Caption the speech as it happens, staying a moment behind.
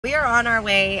We are on our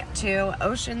way to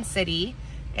Ocean City.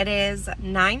 It is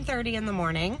 9:30 in the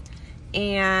morning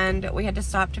and we had to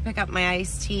stop to pick up my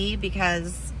iced tea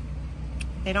because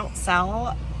they don't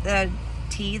sell the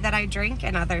tea that I drink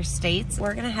in other states.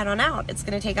 We're gonna head on out. It's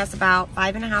gonna take us about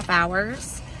 5.5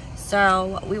 hours.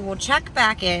 So we will check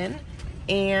back in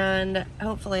and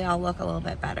hopefully I'll look a little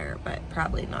bit better, but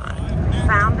probably not.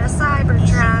 Found a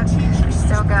Cybertruck. We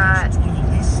still got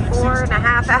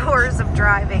 4.5 hours of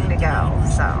driving to go,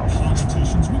 so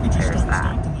there's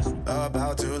that.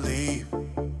 About to leave,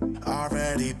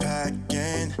 already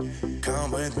packing.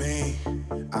 Come with me,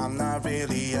 I'm not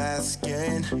really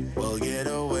asking. We'll get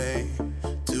away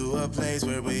to a place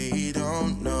where we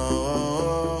don't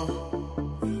know.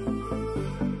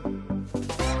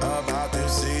 About to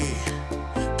see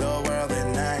the world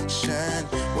in action,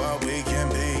 what we can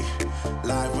be,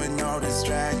 life with no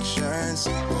distractions.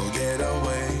 We'll get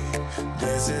away,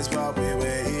 this is what we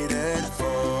waited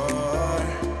for.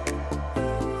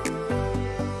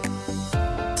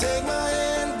 Take my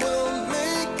hand, we'll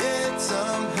make it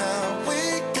somehow.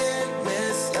 We can't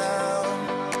miss out.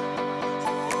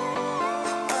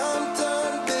 I'm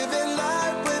done living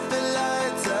life with the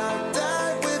lights out,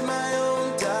 die with my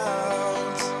own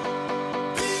doubts.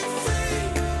 Be free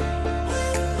with me.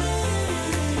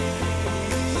 Let's be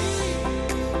free with me.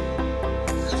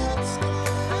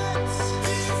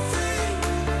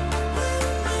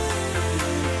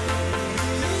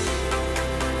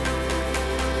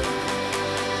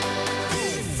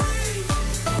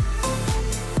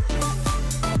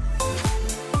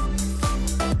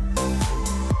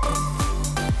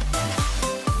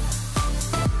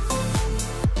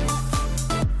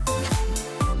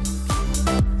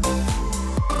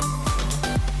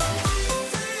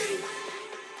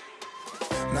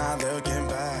 Not looking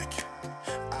back.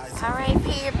 All right,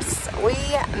 peeps, we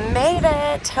made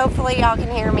it. Hopefully y'all can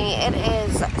hear me. It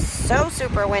is so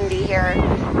super windy here.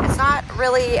 It's not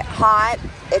really hot.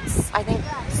 It's, I think,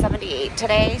 78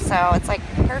 today, so it's like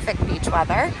perfect beach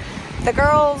weather. The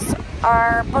girls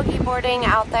are boogie boarding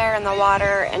out there in the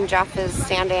water, and Jeff is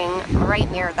standing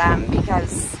right near them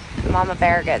because Mama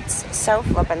Bear gets so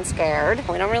flippin' scared.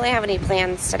 We don't really have any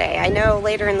plans today. I know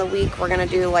later in the week we're gonna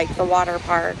do like the water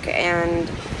park and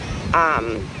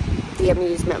the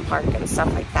amusement park and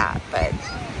stuff like that, but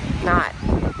not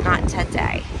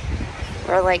today.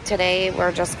 We're like, today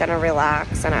we're just gonna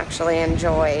relax and actually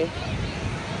enjoy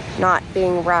not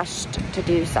being rushed to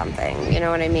do something, you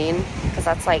know what I mean? Because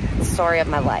that's like the story of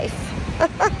my life. I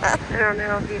don't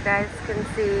know if you guys can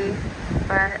see,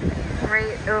 but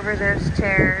right over those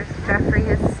chairs, Jeffrey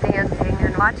is standing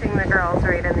and watching the girls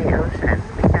right in the ocean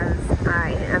because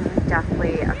I am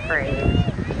deathly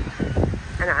afraid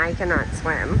and I cannot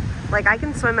swim. Like, I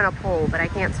can swim in a pool, but I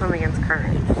can't swim against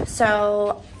current.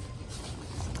 So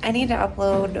I need to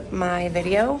upload my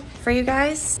video for you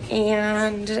guys,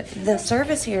 and the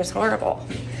service here is horrible.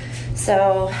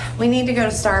 So we need to go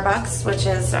to Starbucks, which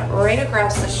is right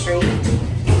across the street.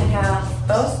 We have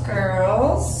both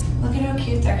girls. Look at how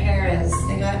cute their hair is.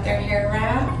 They got their hair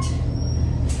wrapped.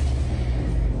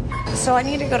 So I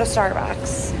need to go to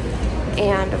Starbucks.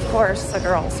 And of course the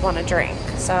girls want a drink.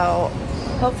 So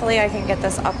hopefully I can get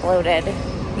this uploaded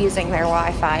using their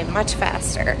Wi-Fi much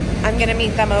faster. I'm gonna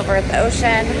meet them over at the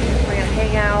ocean. We're gonna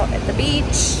hang out at the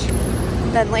beach.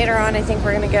 Then later on, I think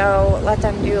we're gonna go let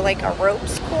them do like a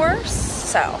ropes course.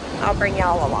 So I'll bring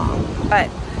y'all along. But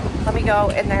let me go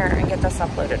in there and get this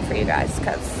uploaded for you guys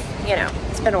because, you know,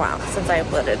 it's been a while since I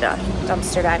uploaded a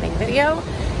dumpster diving video.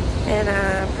 And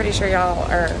I'm pretty sure y'all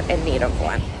are in need of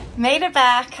one. Made it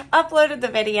back, uploaded the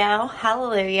video,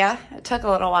 hallelujah. It took a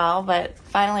little while, but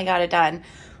finally got it done.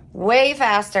 Way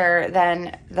faster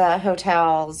than the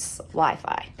hotel's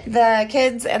Wi-Fi. The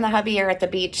kids and the hubby are at the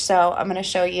beach, so I'm gonna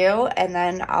show you, and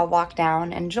then I'll walk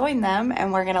down and join them,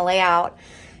 and we're gonna lay out.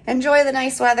 Enjoy the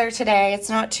nice weather today. It's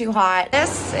not too hot.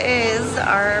 This is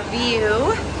our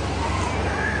view,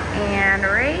 and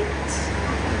right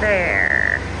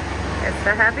there is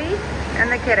the hubby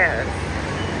and the kiddos.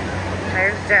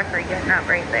 There's Jeffrey getting up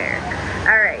right there.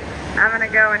 All right, I'm gonna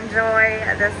go enjoy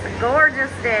this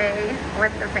gorgeous day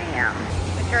with the fam.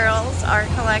 The girls are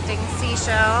collecting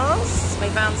seashells. We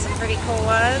found some pretty cool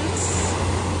ones.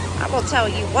 I will tell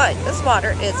you what, this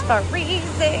water is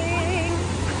freezing.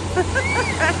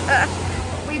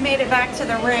 We made it back to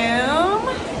the room.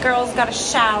 Girls got a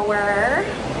shower.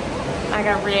 I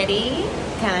got ready,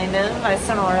 kind of. I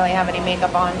still don't really have any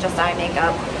makeup on, just eye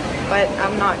makeup. But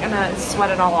I'm not gonna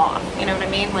sweat it all off, you know what I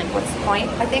mean? Like, what's the point?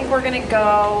 I think we're gonna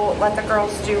go let the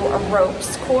girls do a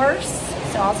ropes course,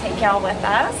 so I'll take y'all with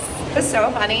us. It was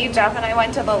so funny. Jeff and I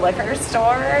went to the liquor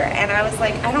store and I was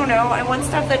like, I don't know, I want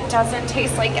stuff that doesn't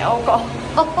taste like alcohol.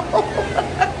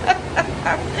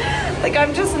 Like,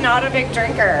 I'm just not a big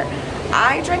drinker.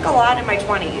 I drank a lot in my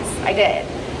 20s. I did.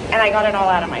 And I got it all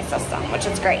out of my system, which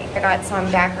is great. I got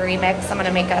some daiquiri mix. I'm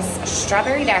gonna make us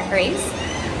strawberry daiquiris.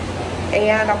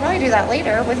 And I'll probably do that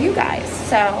later with you guys.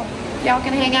 So y'all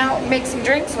can hang out and make some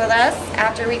drinks with us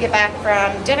after we get back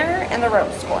from dinner and the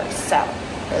ropes course. So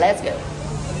let's go.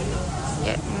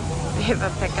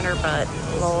 Eva picking her butt,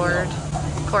 Lord.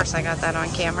 Of course I got that on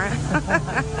camera.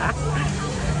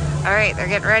 All right, they're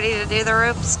getting ready to do the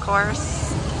ropes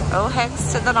course. Oh,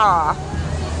 heads to the gnaw.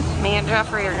 Me and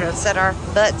Jeffrey are gonna sit our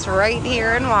butts right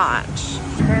here and watch.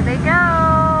 There they go.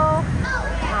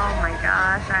 Oh my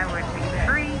gosh, I would be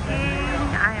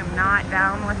freaking. I am not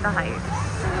down with the heights.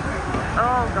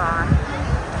 Oh gosh.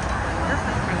 This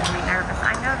is making me nervous.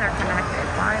 I know they're connected.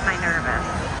 Why am I nervous?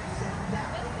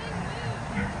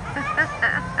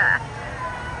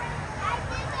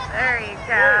 There you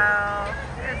go.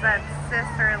 There's that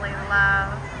sisterly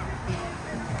love.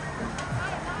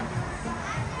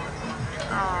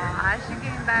 Oh, she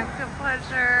came back to push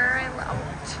her. I love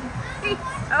it. She's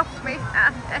so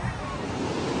mad.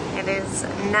 It is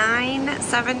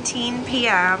 9:17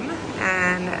 p.m.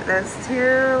 and those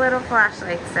two little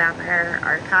flashlights down there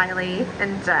are Kylie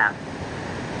and Jeff.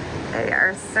 They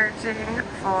are searching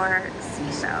for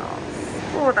seashells.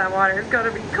 Oh, that water is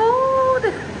gonna be cold.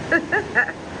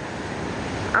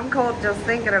 I'm cold just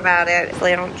thinking about it.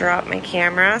 Hopefully I don't drop my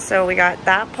camera. So we got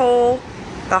that pole,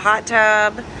 the hot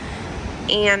tub,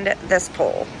 and this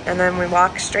pole. And then we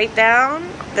walk straight down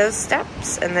those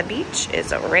steps and the beach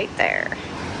is right there.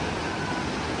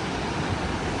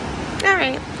 All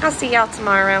right, I'll see y'all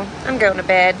tomorrow. I'm going to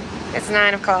bed. It's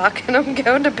 9 o'clock and I'm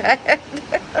going to bed.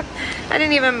 I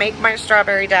didn't even make my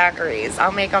strawberry daiquiris.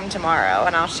 I'll make them tomorrow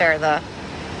and I'll share the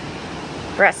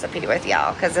recipe with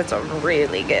y'all because it's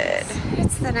really good.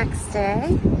 It's the next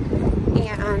day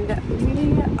and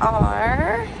we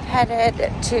are headed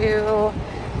to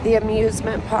the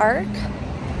amusement park.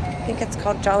 I think it's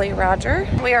called Jolly Roger.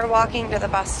 We are walking to the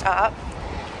bus stop.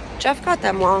 Jeff got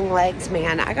them long legs,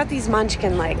 man. I got these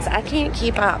munchkin legs. I can't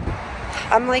keep up.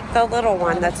 I'm like the little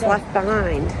one that's left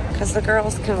behind because the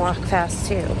girls can walk fast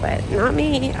too, but not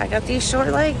me. I got these short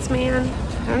legs, man.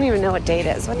 I don't even know what date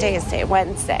it is. What day is today?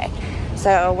 Wednesday.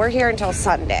 So we're here until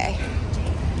Sunday.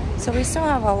 So we still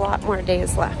have a lot more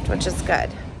days left, which is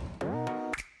good.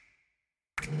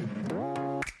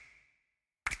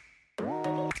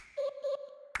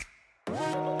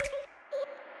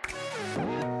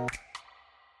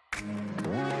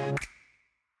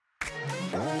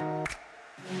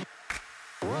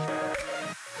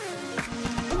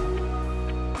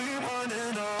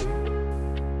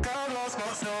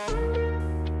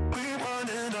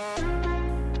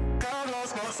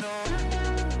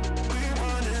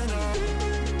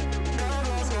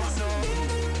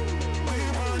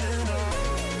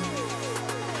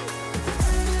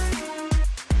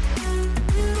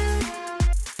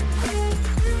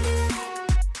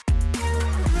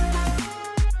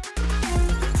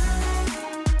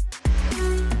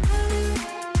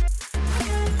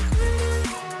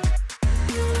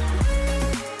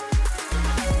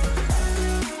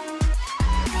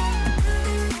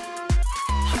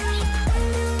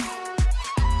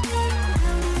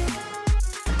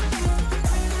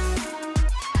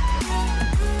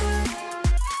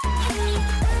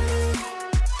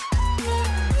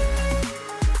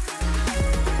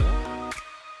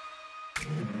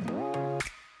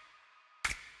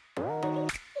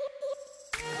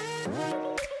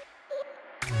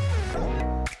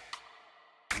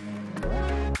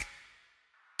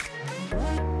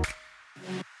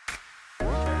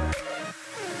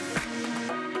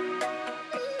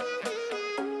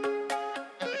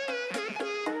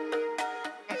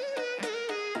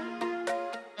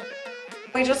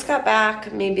 We just got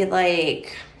back maybe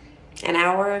like an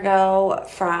hour ago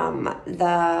from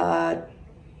the,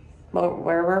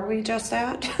 where were we just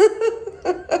at?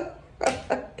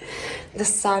 The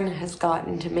sun has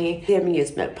gotten to me. The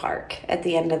amusement park at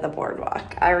the end of the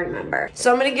boardwalk. I remember.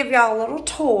 So I'm gonna give y'all a little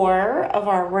tour of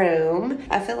our room.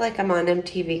 I feel like I'm on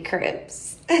MTV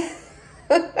Cribs.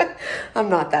 I'm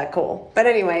not that cool. But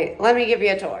anyway, let me give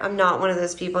you a tour. I'm not one of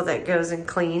those people that goes and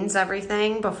cleans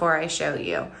everything before I show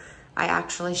you. I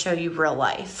actually show you real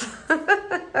life.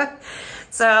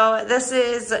 So this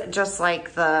is just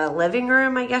like the living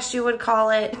room, I guess you would call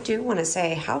it. I do want to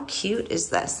say, how cute is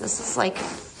this? This is like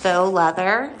faux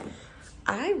leather.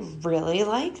 I really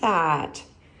like that.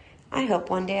 I hope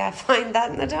one day I find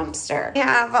that in the dumpster. We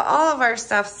have all of our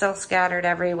stuff still scattered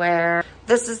everywhere.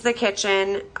 This is the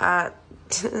kitchen.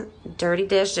 Dirty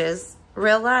dishes.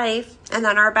 Real life. And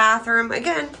then our bathroom,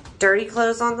 again, dirty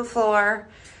clothes on the floor.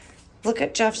 Look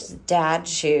at Jeff's dad's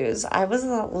shoes. I was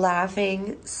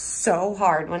laughing so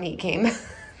hard when he came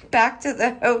back to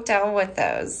the hotel with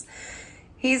those.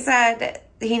 He said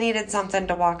he needed something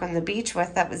to walk on the beach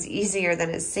with that was easier than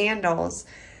his sandals.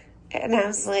 And I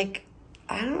was like,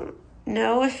 I don't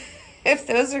know if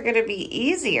those are going to be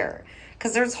easier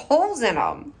because there's holes in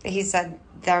them. He said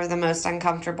they're the most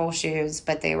uncomfortable shoes,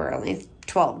 but they were only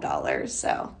 $12,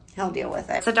 so he'll deal with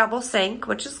it. It's a double sink,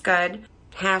 which is good.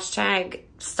 Hashtag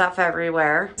stuff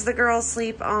everywhere. The girls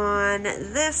sleep on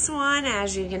this one,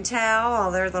 as you can tell,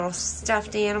 all their little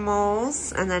stuffed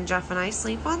animals. And then Jeff and I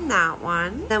sleep on that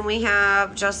one. Then we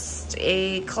have just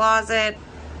a closet,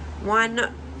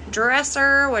 one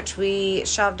dresser, which we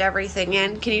shoved everything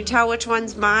in. Can you tell which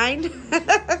one's mine?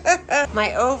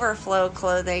 My overflow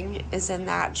clothing is in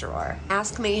that drawer.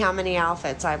 Ask me how many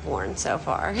outfits I've worn so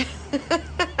far.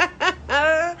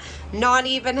 Not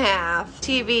even half.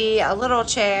 TV, a little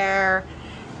chair,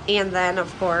 and then,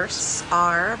 of course,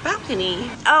 our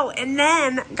balcony. Oh, and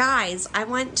then, guys, I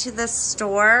went to the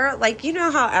store. Like, you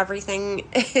know how everything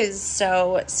is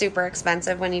so super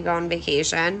expensive when you go on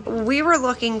vacation? We were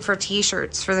looking for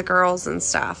t-shirts for the girls and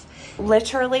stuff.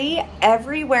 Literally,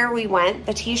 everywhere we went,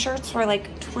 the t-shirts were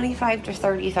like $25 to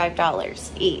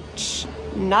 $35 each.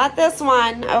 Not this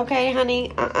one, okay,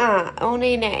 honey? Oh,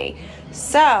 nay.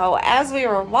 So, as we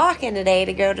were walking today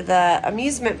to go to the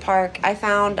amusement park, I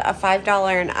found a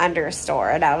 $5 and under store,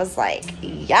 and I was like,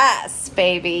 yes,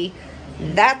 baby,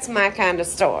 that's my kind of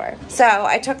store. So,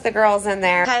 I took the girls in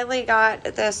there. Kylie got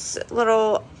this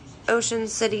little Ocean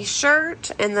City shirt,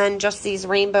 and then just these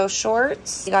rainbow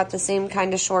shorts. We got the same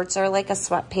kind of shorts. They're like a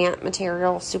sweatpant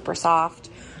material, super soft,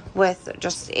 with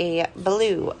just a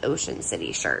blue Ocean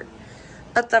City shirt.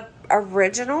 But the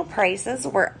original prices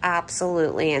were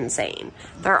absolutely insane.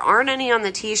 There aren't any on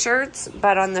the t-shirts,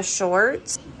 but on the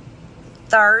shorts,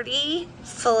 $30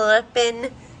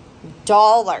 flippin'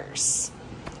 dollars.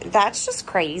 That's just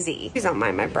crazy. Please don't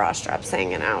mind my bra straps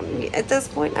hanging out. At this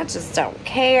point, I just don't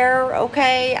care,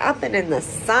 okay? I've been in the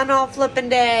sun all flippin'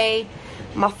 day.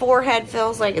 My forehead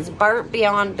feels like it's burnt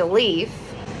beyond belief.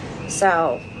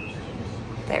 So,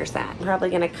 there's that. I'm probably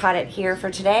gonna cut it here for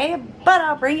today, but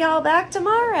I'll bring y'all back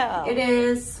tomorrow. It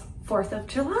is 4th of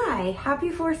July. Happy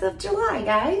 4th of July,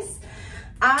 guys.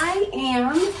 I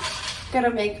am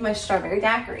gonna make my strawberry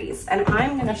daiquiris, and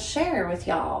I'm gonna share with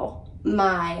y'all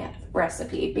my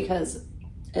recipe because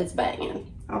it's banging,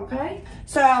 okay?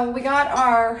 So we got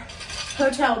our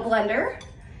hotel blender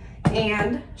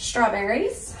and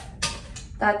strawberries.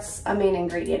 That's a main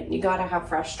ingredient. You gotta have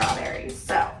fresh strawberries.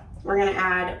 So we're gonna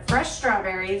add fresh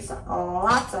strawberries,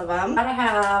 lots of them. Gotta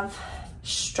have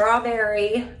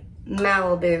strawberry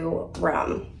Malibu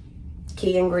rum,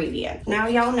 key ingredient. Now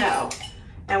y'all know.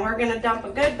 And we're gonna dump a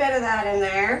good bit of that in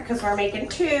there because we're making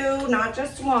 2, not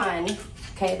just 1.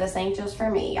 Okay, this ain't just for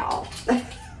me, y'all.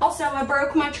 Also, I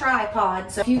broke my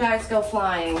tripod, so if you guys go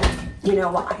flying, you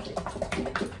know why.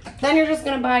 Then you're just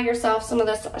gonna buy yourself some of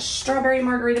this strawberry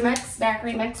margarita mix,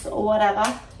 daiquiri mix,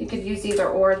 whatever. You could use either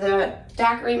or. The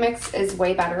daiquiri mix is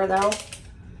way better though.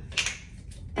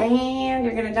 And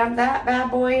you're gonna dump that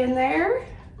bad boy in there.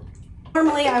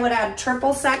 Normally I would add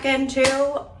triple second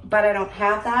too, but I don't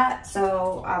have that,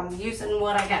 so I'm using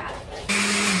what I got.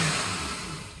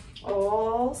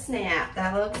 Oh snap,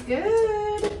 that looks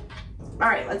good. All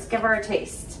right, let's give her a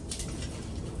taste.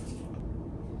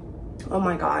 Oh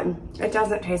my God, it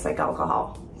doesn't taste like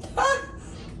alcohol.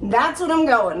 That's what I'm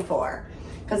going for.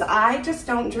 Because I just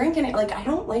don't drink it. Like, I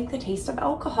don't like the taste of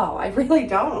alcohol. I really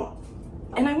don't.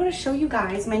 And I want to show you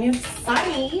guys my new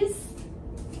sunnies.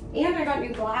 And I got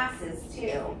new glasses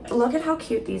too. Look at how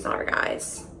cute these are,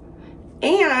 guys.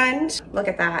 And look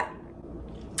at that.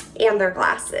 And their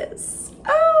glasses.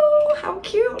 Oh, how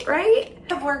cute, right?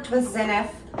 I've worked with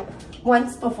Zenith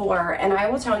once before, and I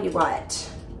will tell you what,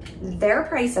 their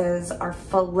prices are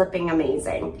flipping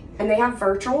amazing. And they have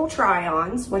virtual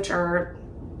try-ons, which are,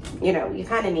 you know, you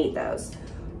kind of need those.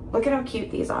 Look at how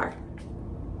cute these are.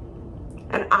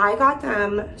 And I got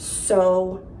them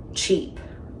so cheap.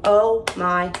 Oh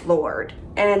my Lord.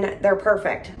 And they're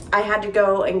perfect. I had to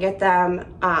go and get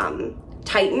them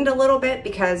tightened a little bit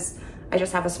because I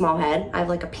just have a small head. I have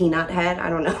like a peanut head. I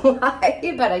don't know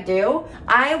why, but I do.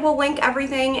 I will link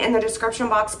everything in the description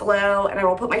box below, and I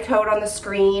will put my code on the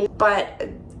screen, but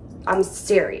I'm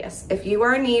serious. If you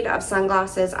are in need of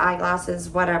sunglasses, eyeglasses,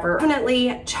 whatever,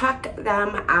 definitely check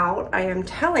them out. I am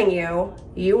telling you,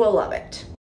 you will love it.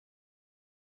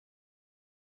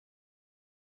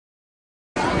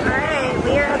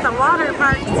 We are at the water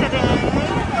park today.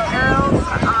 Girls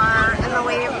are in the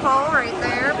wave pool right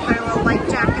there with their little life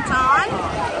jackets on.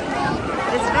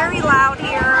 It is very loud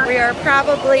here. We are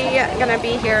probably gonna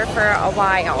be here for a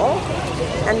while.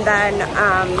 And then,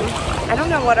 I don't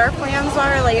know what our plans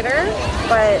are later,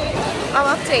 but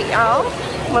I'll update y'all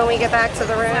when we get back to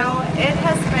the room. So it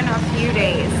has been a few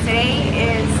days. Today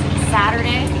is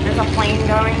Saturday. There's a plane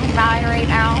going by right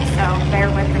now, so bear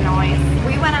with the noise.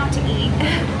 We went out to eat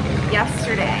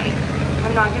yesterday.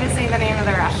 I'm not gonna say the name of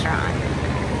the restaurant.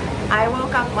 I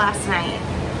woke up last night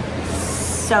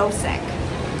so sick.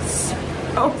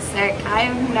 So sick. I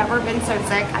have never been so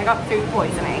sick. I got food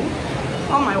poisoning.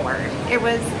 Oh my word. It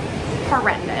was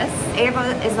horrendous.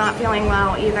 Ava is not feeling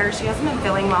well either. She hasn't been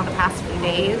feeling well the past few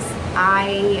days.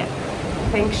 I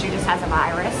think she just has a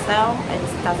virus though.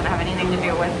 It doesn't have anything to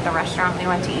do with the restaurant we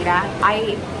went to eat at.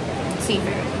 I ate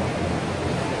seafood.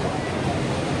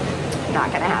 Not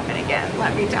gonna happen again,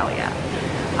 let me tell you.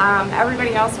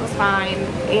 Everybody else was fine.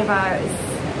 Ava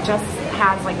just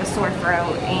has like a sore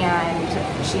throat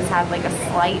and she's had like a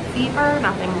slight fever,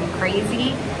 nothing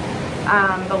crazy.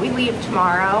 But we leave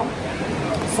tomorrow.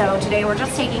 So today we're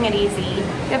just taking it easy.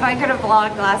 If I could have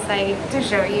vlogged last night to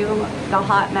show you the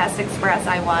hot mess express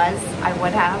I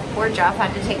would have. Poor Jeff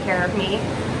had to take care of me.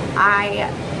 I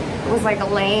was like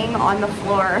laying on the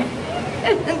floor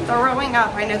and throwing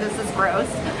up. I know this is gross,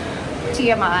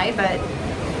 TMI, but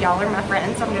y'all are my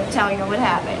friends, so I'm gonna tell you what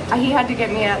happened. He had to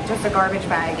get me just a garbage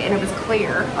bag and it was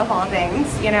clear of all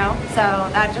things, you know? So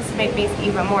that just made me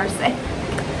even more sick.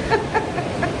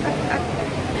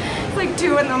 It's like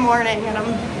 2 in the morning and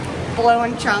I'm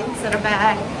blowing chunks in a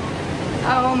bag.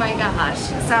 Oh my gosh.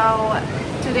 So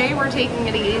today we're taking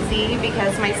it easy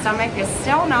because my stomach is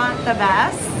still not the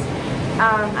best.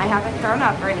 I haven't thrown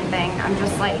up or anything. I'm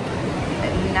just like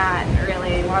not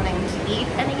really wanting to eat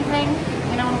anything.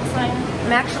 You know what I'm saying?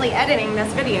 I'm actually editing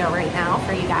this video right now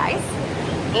for you guys.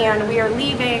 And we are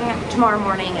leaving tomorrow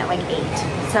morning at like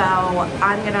 8. So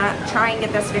I'm gonna try and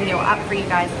get this video up for you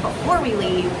guys before we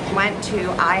leave. Went to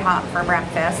IHOP for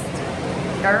breakfast.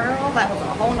 Girl, that was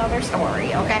a whole nother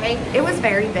story, okay? It was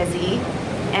very busy.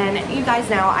 And you guys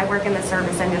know I work in the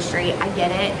service industry. I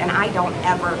get it, and I don't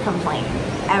ever complain,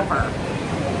 ever.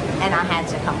 And I had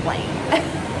to complain.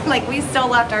 Like, we still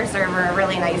left our server a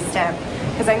really nice tip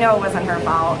because I know it wasn't her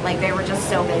fault. Like, they were just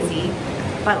so busy.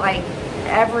 But like,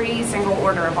 every single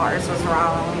order of ours was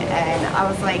wrong, and I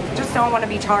was like, just don't want to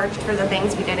be charged for the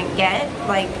things we didn't get.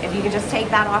 Like, if you could just take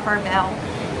that off our bill,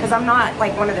 because I'm not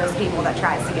like one of those people that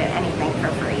tries to get anything for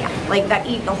free, like that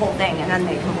eat the whole thing and then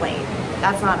they complain.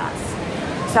 That's not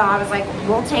us. So I was like,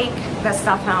 we'll take the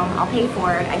stuff home, I'll pay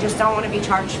for it. I just don't want to be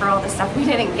charged for all the stuff we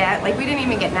didn't get. Like, we didn't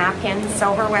even get napkins,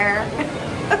 silverware.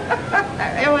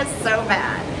 It was so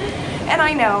bad. And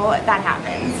I know that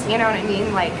happens, you know what I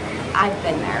mean? Like, I've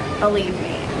been there, believe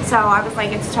me. So I was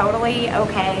like, it's totally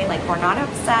okay. Like, we're not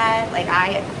upset. Like,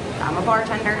 I'm a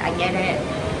bartender, I get it.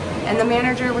 And the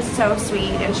manager was so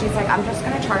sweet, and she's like, I'm just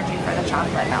gonna charge you for the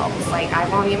chocolate melts. Like, I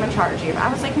won't even charge you.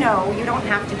 I was like, no, you don't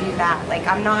have to do that. Like,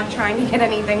 I'm not trying to get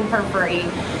anything for free.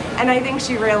 And I think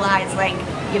she realized, like,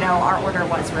 you know, our order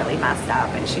was really messed up,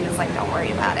 and she was like, don't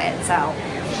worry about it. So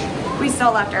we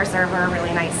still left our server a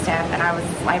really nice tip, and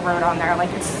I wrote on there,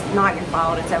 like, it's not your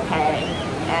fault, it's okay.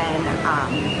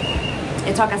 And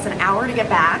it took us an hour to get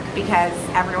back because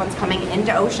everyone's coming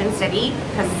into Ocean City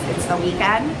because it's the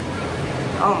weekend.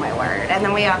 Oh my word. And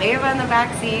then we have Ava in the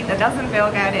back seat that doesn't feel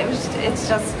good. It's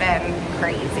just been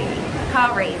crazy.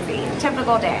 Crazy.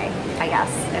 Typical day, I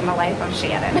guess, in the life of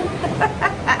Shannon.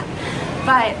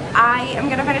 But I am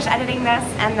gonna finish editing this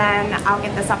and then I'll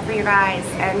get this up for you guys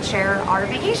and share our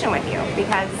vacation with you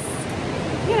because,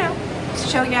 you know, to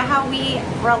show you how we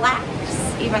relax,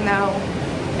 even though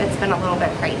it's been a little bit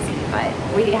crazy, but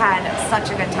we had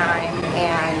such a good time,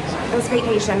 and this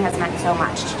vacation has meant so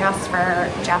much just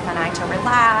for Jeff and I to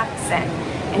relax and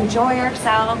enjoy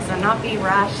ourselves and not be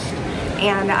rushed.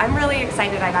 And I'm really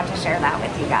excited I got to share that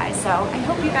with you guys. So I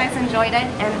hope you guys enjoyed it,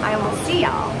 and I will see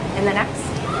y'all in the next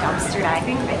dumpster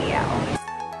diving video.